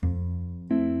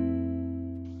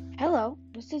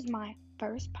this is my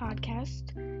first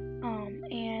podcast.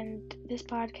 And this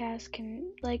podcast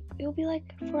can, it'll be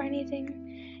for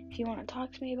anything. If you want to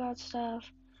talk to me about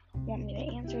stuff, want me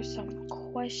to answer some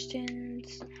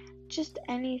questions, just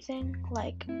anything,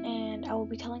 and I will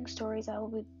be telling stories. That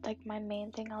will be, my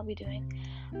main thing I'll be doing.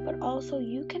 But also,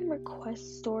 you can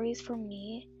request stories from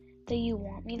me that you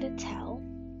want me to tell.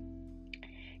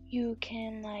 You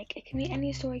can, it can be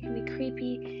any story. It can be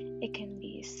creepy, it can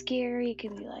be scary, it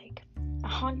can be, a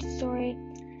haunted story.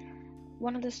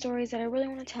 One of the stories that I really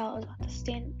want to tell is about the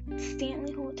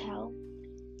Stanley Hotel,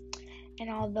 and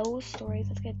all those stories.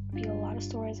 It's going to be a lot of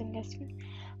stories, I'm guessing.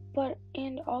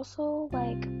 And also,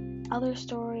 other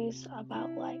stories about,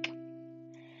 I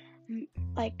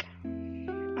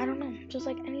don't know, just,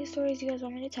 any stories you guys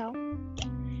want me to tell,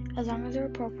 as long as they're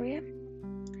appropriate.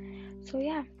 So,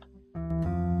 yeah.